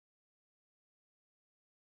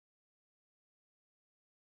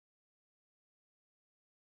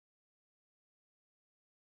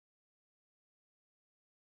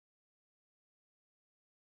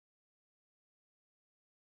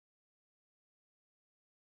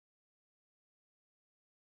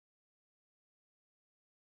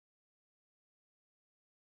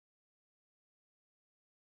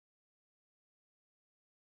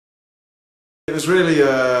It was really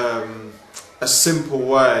a simple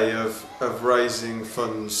way of raising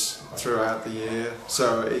funds throughout the year.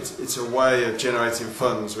 So it's a way of generating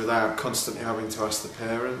funds without constantly having to ask the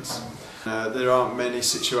parents. There aren't many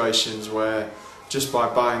situations where just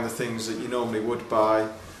by buying the things that you normally would buy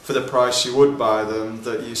for the price you would buy them,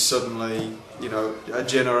 that you suddenly, are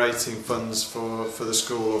generating funds for the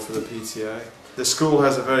school or for the PTA. The school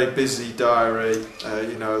has a very busy diary.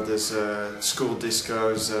 There's school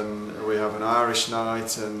discos, and we have an Irish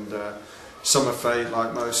night and summer fete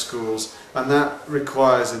like most schools, and that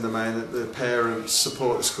requires in the main that the parents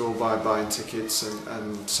support the school by buying tickets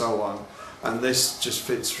and so on. And this just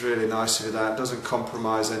fits really nicely with that. It doesn't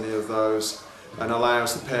compromise any of those and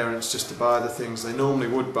allows the parents just to buy the things they normally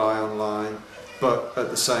would buy online, but at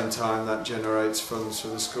the same time that generates funds for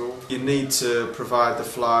the school. You need to provide the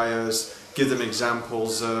flyers, give them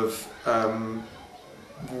examples of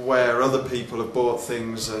where other people have bought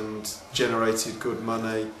things and generated good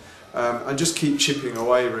money, and just keep chipping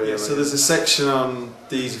away really. So there's a section on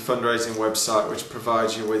the Easy Fundraising website which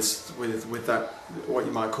provides you with that, what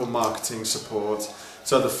you might call marketing support.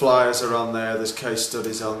 So the flyers are on there, there's case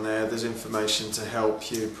studies on there, there's information to help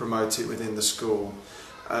you promote it within the school.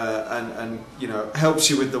 And helps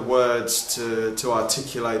you with the words to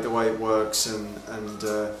articulate the way it works and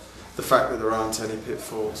the fact that there aren't any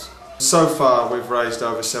pitfalls. So far we've raised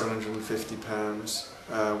over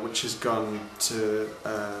 £750, which has gone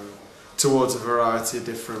towards a variety of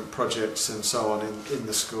different projects and so on in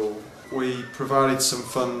the school. We provided some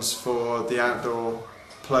funds for the outdoor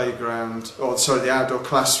playground, the outdoor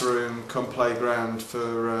classroom come playground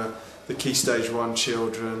for the Key Stage 1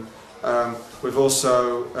 children. We've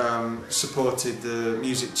also supported the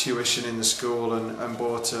music tuition in the school and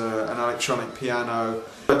bought an electronic piano.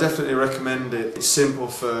 I definitely recommend it. It's simple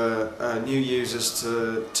for new users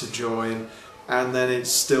to join, and then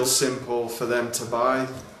it's still simple for them to buy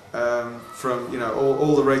from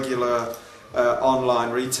all the regular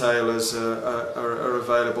online retailers are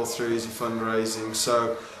available through Easy Fundraising.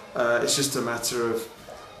 So it's just a matter of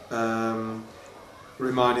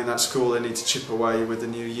reminding that school they need to chip away with the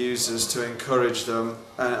new users to encourage them,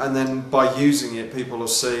 and then by using it people will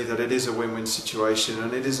see that it is a win-win situation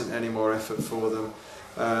and it isn't any more effort for them,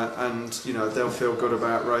 and they'll feel good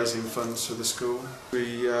about raising funds for the school.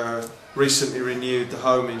 We recently renewed the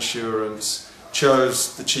home insurance,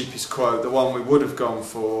 chose the cheapest quote, the one we would have gone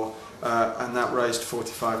for, and that raised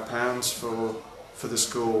 £45 for the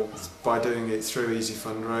school by doing it through Easy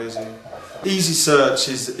Fundraising. Easy Search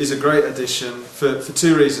is a great addition for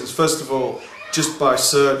two reasons. First of all, just by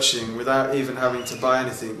searching without even having to buy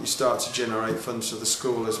anything, you start to generate funds for the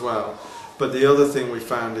school as well. But the other thing we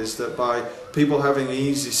found is that by people having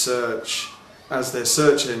Easy Search as their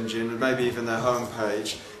search engine and maybe even their home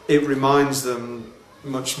page, it reminds them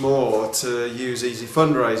much more to use Easy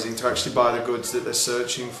Fundraising to actually buy the goods that they're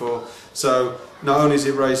searching for. So not only is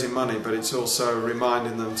it raising money, but it's also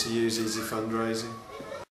reminding them to use Easy Fundraising.